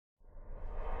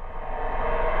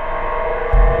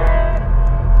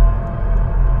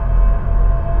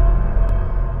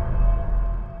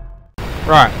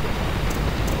Right.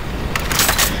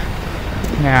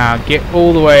 Now get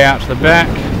all the way out to the back.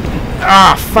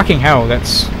 Ah, fucking hell,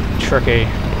 that's tricky.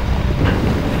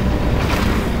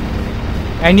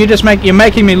 And you're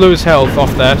making me lose health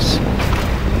off this.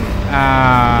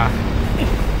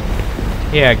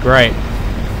 Yeah, great.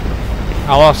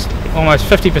 I lost almost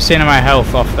 50% of my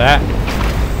health off that.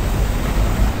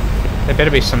 There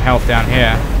better be some health down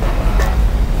here.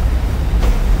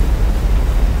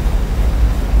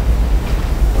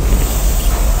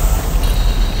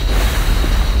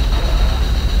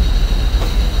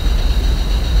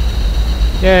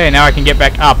 Yay, now I can get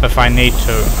back up if I need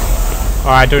to. Or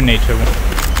I do need to.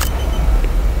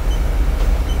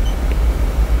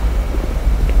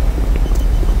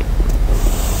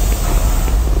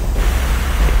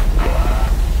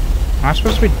 Am I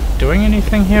supposed to be doing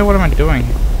anything here? What am I doing?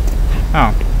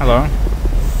 Oh, hello.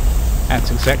 That's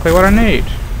exactly what I need.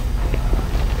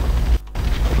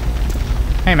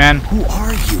 Hey, man. Who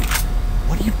are you?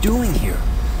 What are you doing here?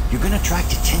 You're gonna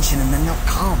attract attention and then they'll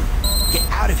come. Get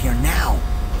out of here now.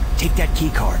 Take that key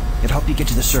card. It'll help you get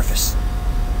to the surface.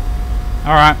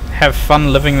 Alright, have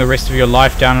fun living the rest of your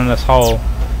life down in this hole.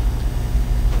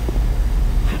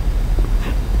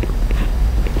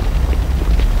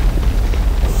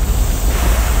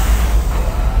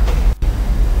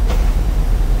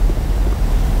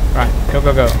 Right, go,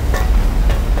 go, go.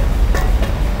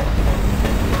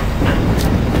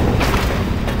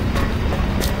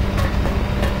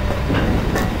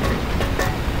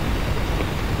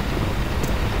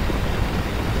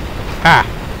 Ah!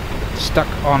 Stuck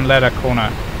on ladder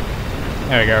corner.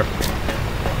 There we go.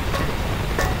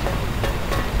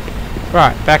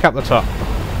 Right, back up the top.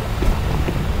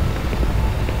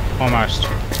 Almost.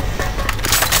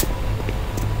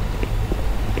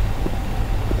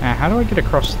 Now, how do I get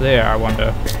across there, I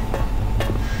wonder?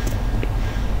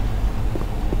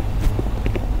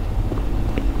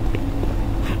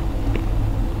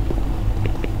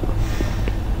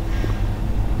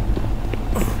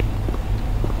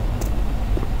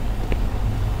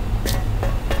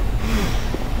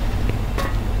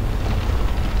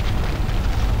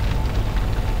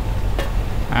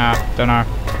 Don't know.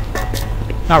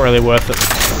 Not really worth it.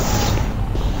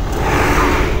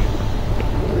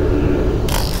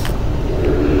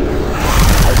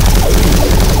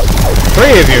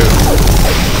 3 of you!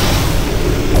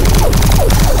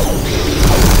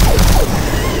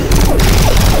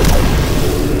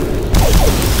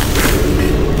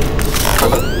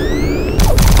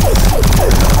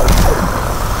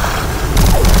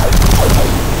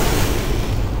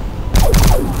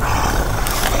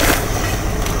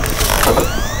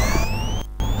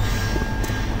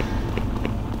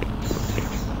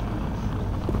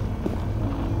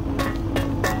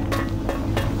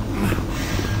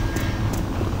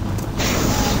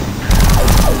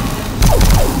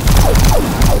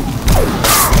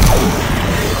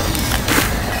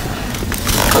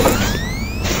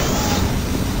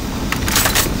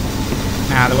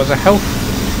 There was a health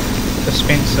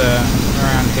dispenser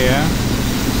around here,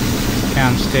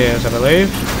 downstairs I believe.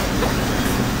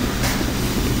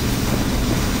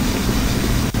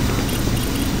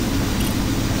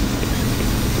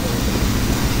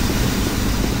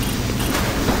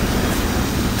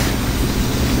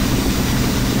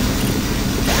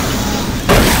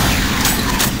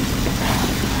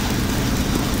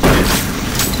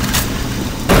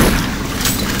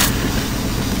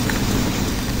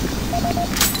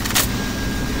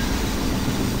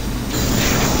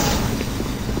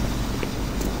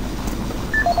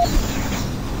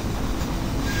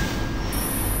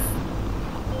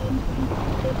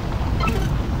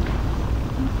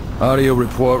 Audio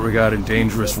report regarding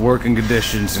dangerous working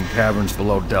conditions in caverns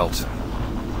below Delta.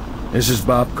 This is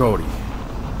Bob Cody.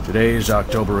 Today is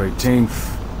October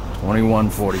 18th,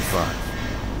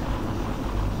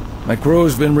 2145. My crew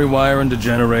has been rewiring the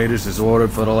generators as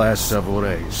ordered for the last several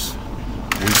days.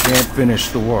 We can't finish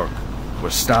the work. We're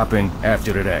stopping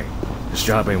after today. This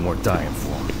job ain't worth dying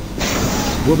for.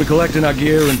 We'll be collecting our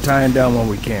gear and tying down what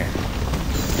we can.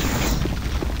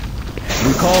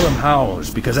 We call them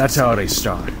howlers because that's how they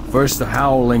start. First the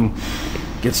howling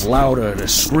gets louder, the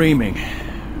screaming,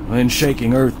 then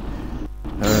shaking earth,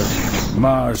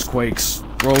 Mars quakes,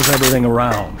 throws everything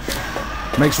around.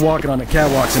 Makes walking on the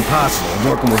catwalks impossible and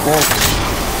working with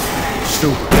voltage.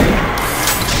 Stupid.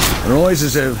 The noise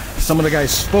is as if some of the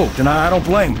guys spooked, and I don't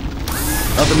blame them.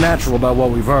 Nothing natural about what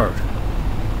we've heard.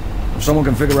 If someone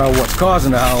can figure out what's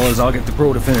causing the howlers, I'll get the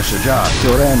crew to finish the job.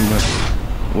 Till then,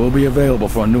 we'll be available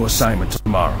for a new assignment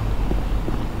tomorrow.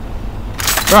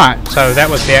 Right, so that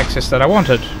was the access that I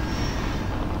wanted.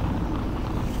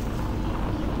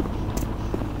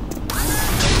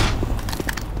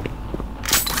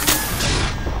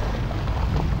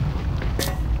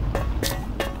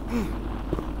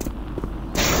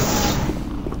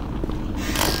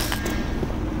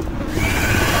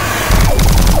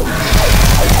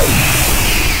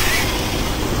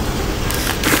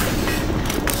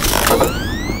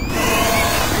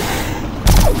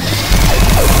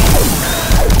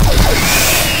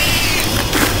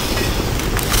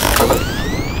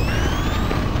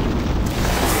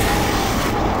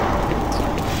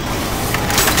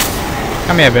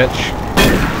 Come here, bitch.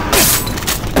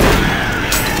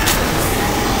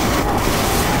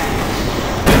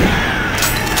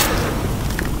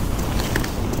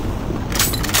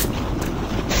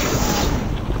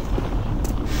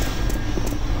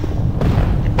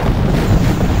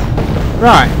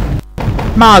 Right.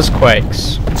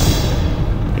 Marsquakes.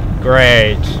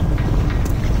 Great.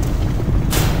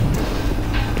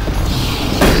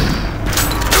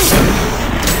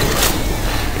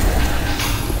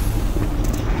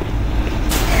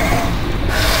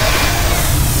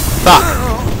 Fuck.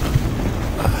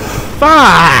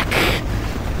 Fuck!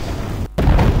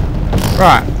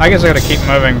 Right, I guess I gotta keep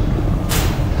moving.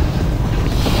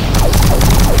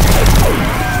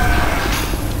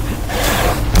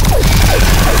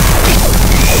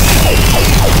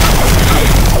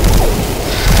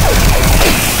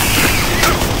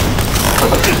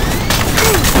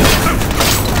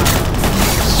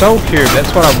 Soul Cube,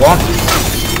 that's what I want.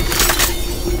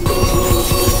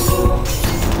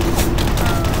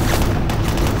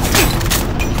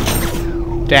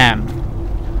 Damn.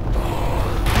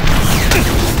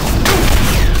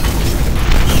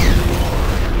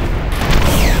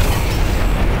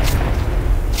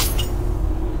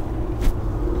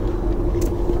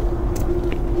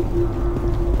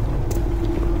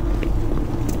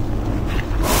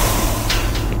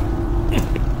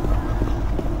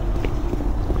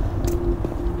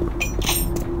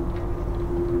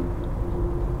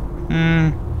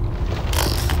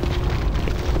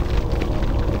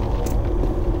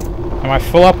 Am I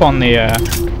full up on the,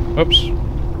 oops.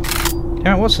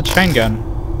 Damn it, what's the chain gun?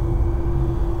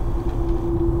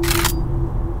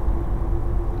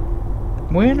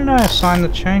 Where did I assign the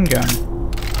chain gun?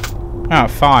 Oh,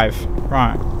 5.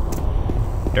 Right.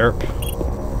 Derp.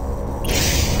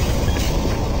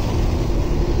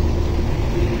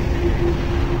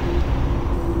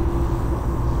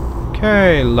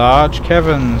 Okay, large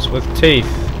caverns with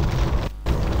teeth.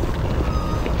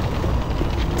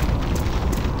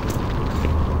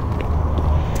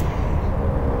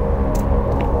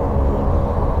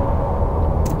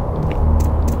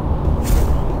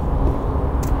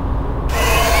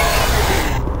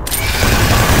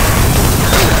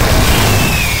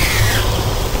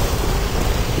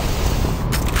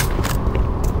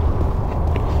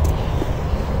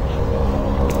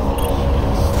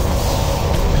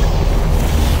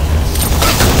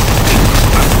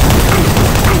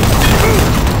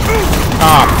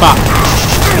 Ah, fuck.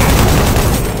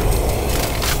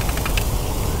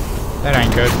 That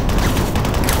ain't good.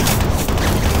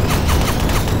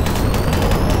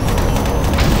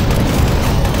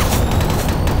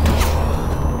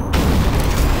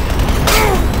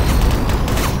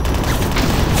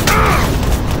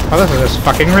 Oh, this is just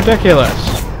fucking ridiculous.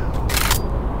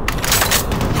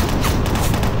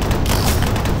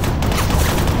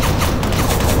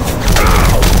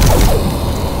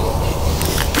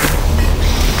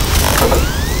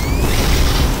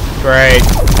 Great.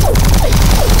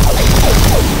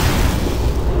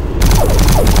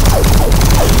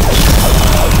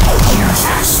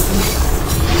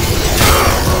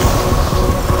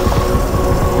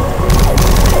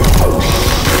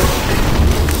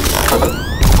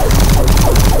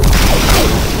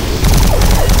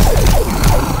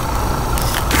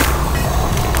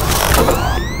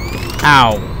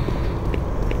 Ow.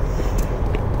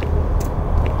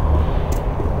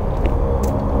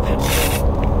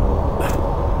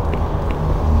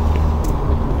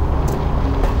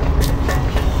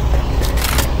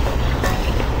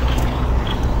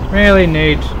 Really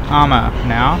need armor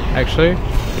now, actually,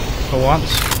 for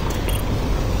once.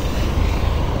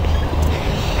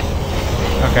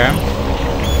 Okay.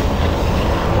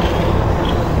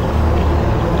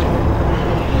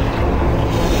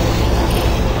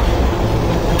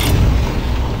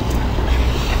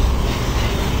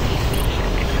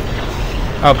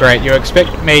 Oh great, you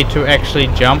expect me to actually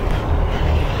jump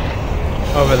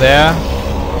over there?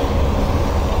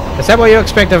 Is that what you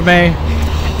expect of me?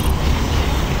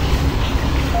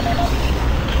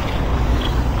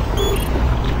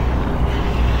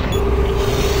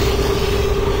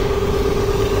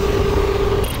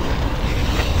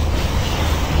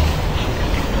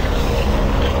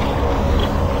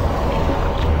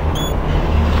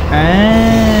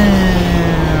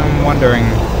 I'm wondering.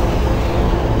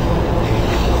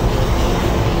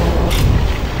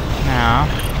 Now.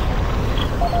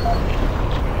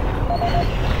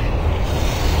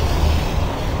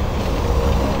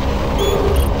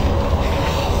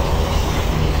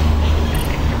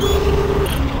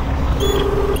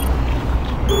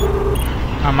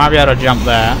 I might be able to jump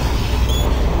there.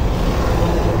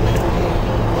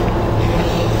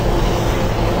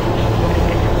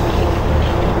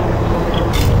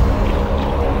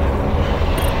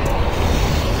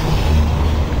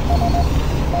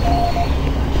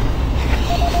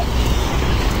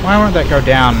 Why won't that go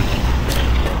down?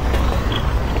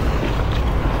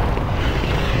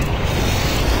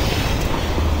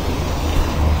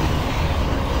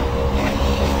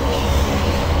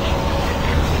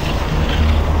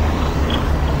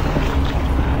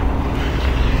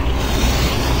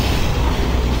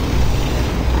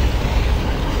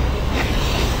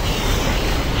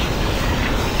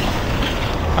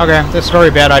 Okay, that's a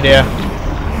very bad idea.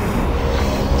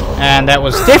 And that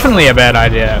was definitely a bad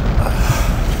idea.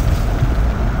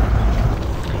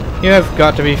 You have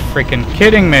got to be freaking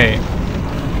kidding me.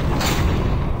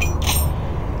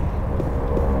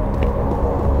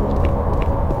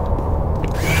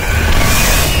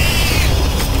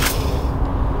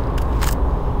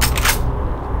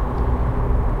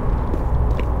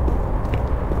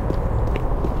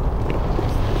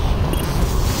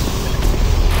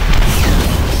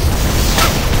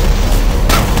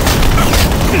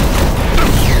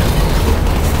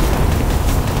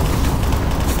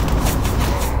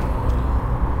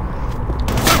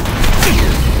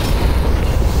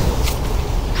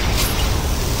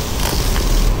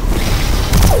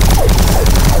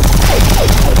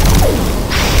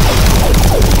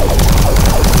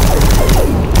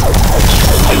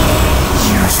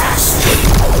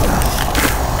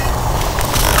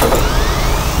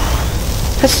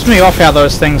 Pisses me off how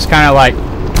those things kind of like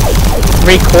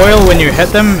recoil when you hit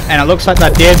them, and it looks like they're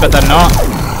dead, but they're not.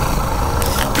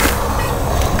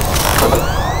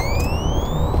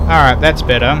 Alright, that's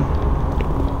better.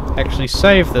 Actually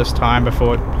save this time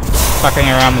before fucking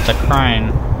around with the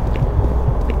crane.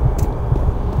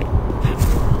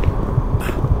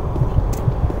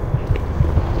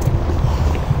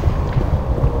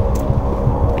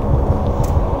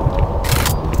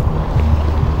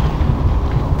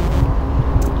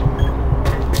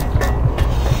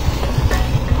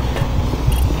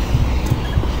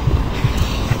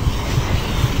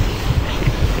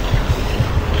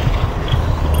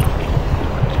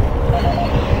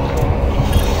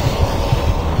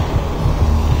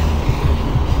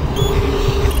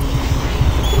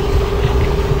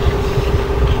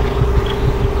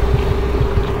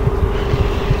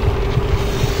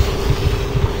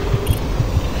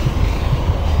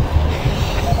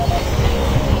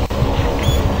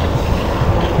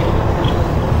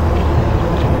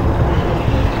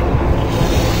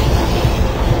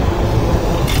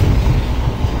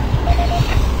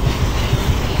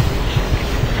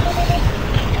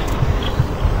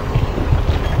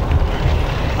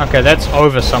 Okay, that's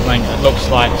over something, it looks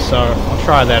like, so I'll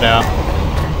try that out.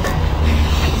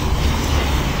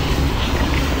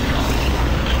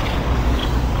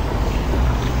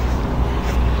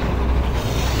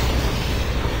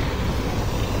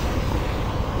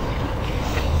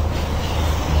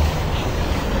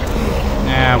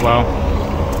 Yeah, well.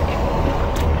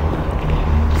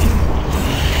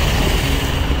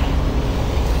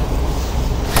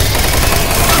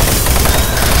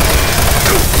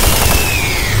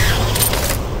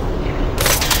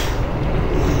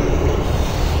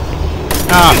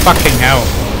 Ah, fucking hell.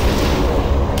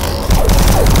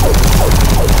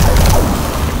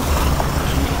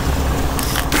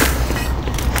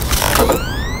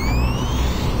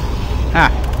 Ah.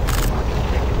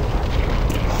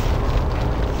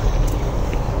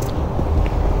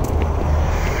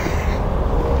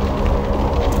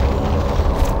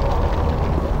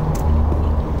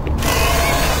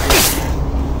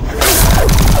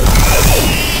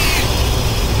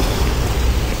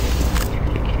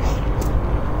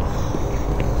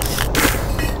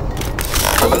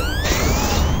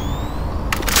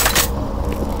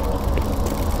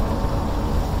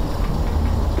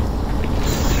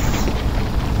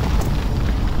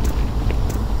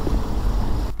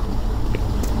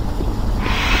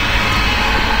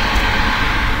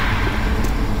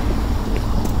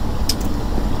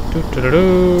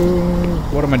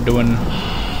 What am I doing?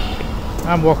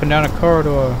 I'm walking down a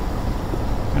corridor,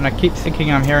 and I keep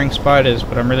thinking I'm hearing spiders,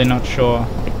 but I'm really not sure.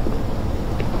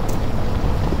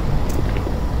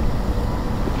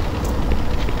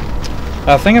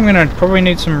 I think I'm gonna probably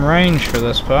need some range for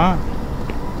this part.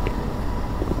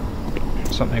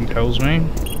 Something tells me.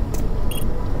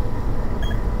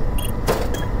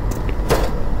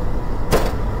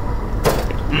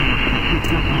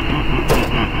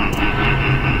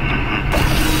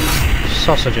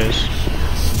 Sausages.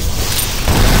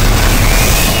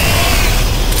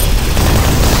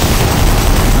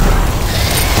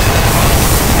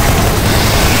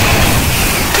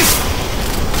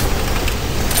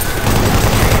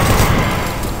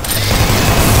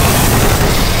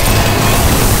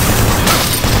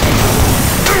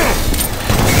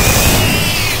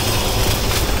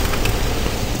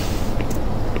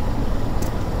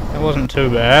 wasn't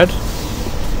too bad.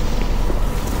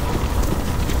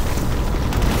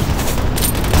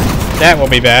 That will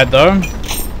be bad though.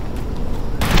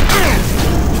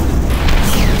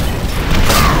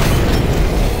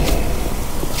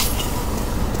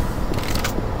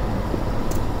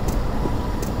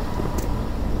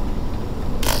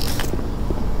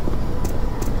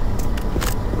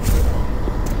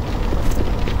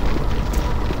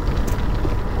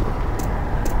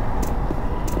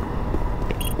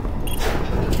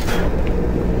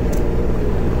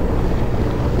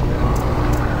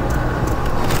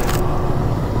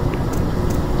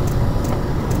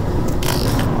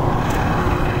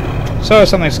 So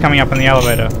something's coming up in the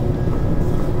elevator.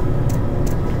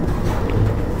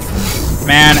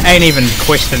 Man, ain't even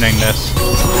questioning this.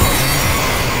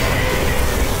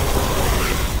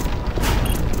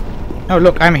 Oh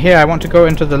look, I'm here. I want to go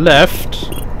into the lift.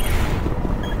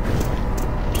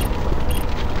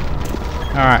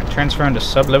 Alright, transfer into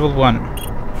sub-level 1.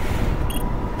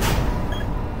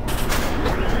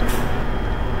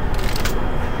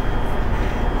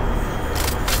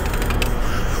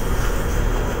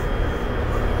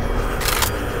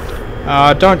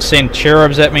 Don't send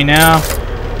cherubs at me now.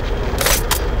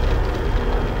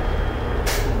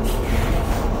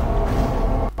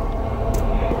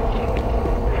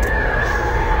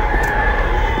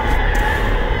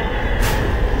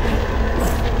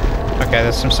 Okay,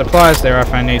 there's some supplies there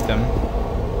if I need them.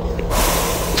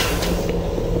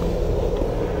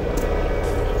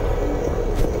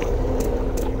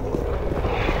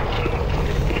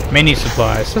 Mini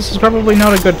supplies. This is probably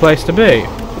not a good place to be.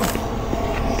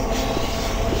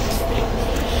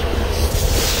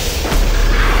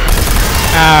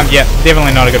 Yeah,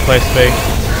 definitely not a good place to be.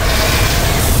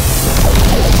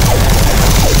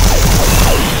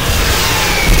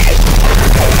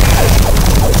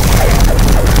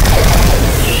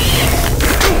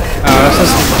 Oh, this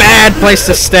is a bad place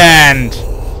to stand!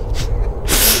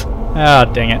 Oh,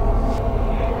 dang it.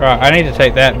 Right, I need to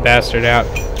take that bastard out.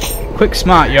 Quick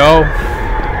smart, yo!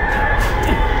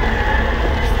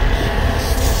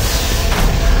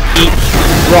 Eat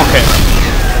rocket.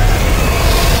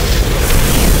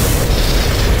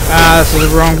 This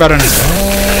is the wrong button to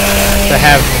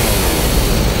have.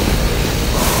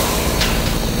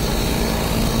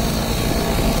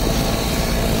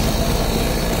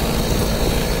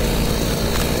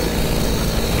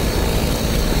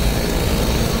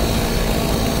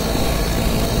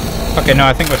 Okay, no,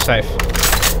 I think we're safe.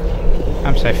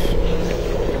 I'm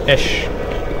safe-ish.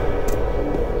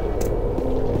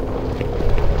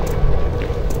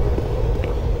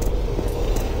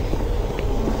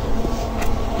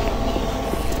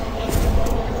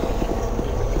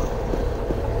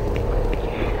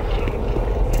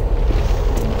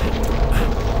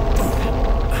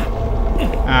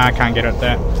 I can't get at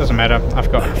that. Doesn't matter.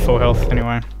 I've got full health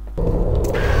anyway.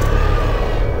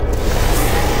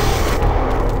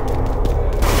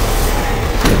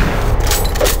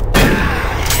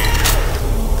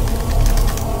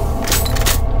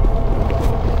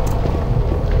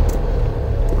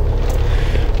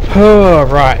 Oh,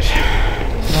 right.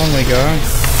 On we go.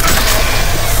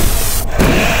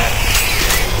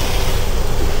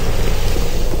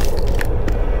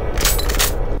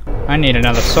 I need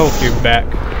another soul cube back.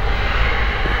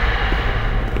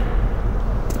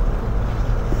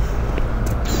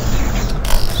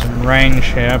 Some range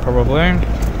here, probably.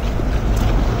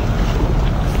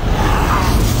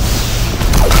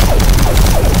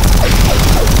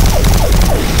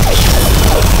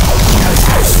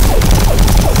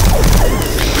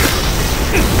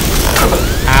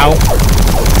 Ow.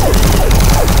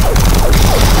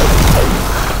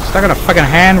 Stuck on a fucking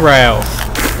handrail.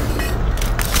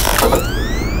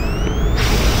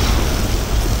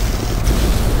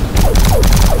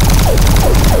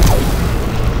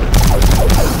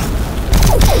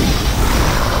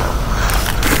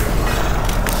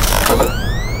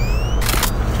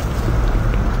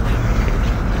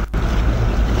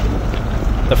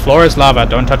 The floor is lava,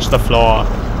 don't touch the floor.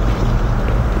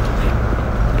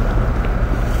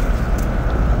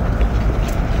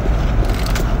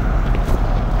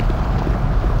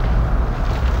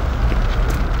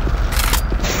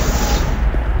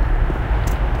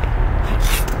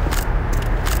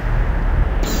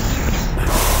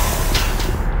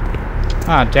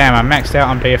 Ah, damn, I maxed out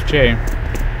on BFG.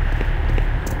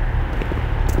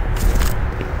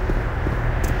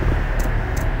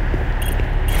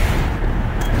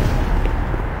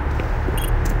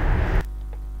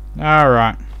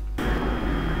 Alright.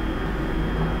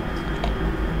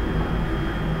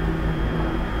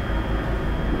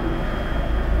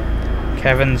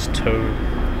 Caverns 2.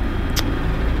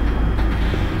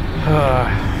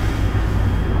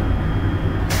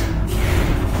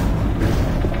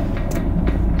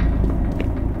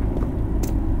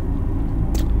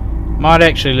 Might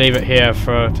actually leave it here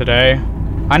for today.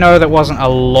 I know that wasn't a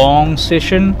long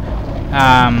session,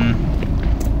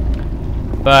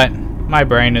 but my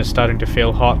brain is starting to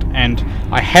feel hot, and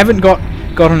I haven't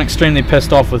gotten extremely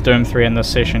pissed off with Doom 3 in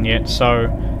this session yet, so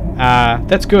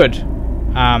that's good.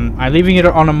 I'm leaving it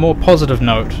on a more positive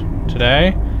note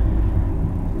today.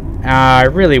 I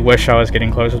really wish I was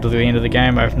getting closer to the end of the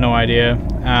game. I have no idea.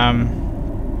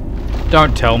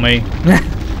 Don't tell me.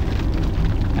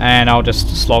 And I'll just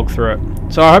slog through it.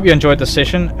 So I hope you enjoyed this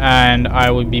session, and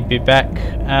I will be back.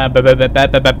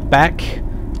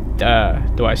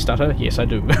 Do I stutter? Yes, I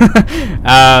do.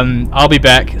 I'll be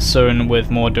back soon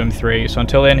with more Doom 3. So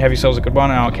until then, have yourselves a good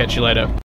one, and I'll catch you later.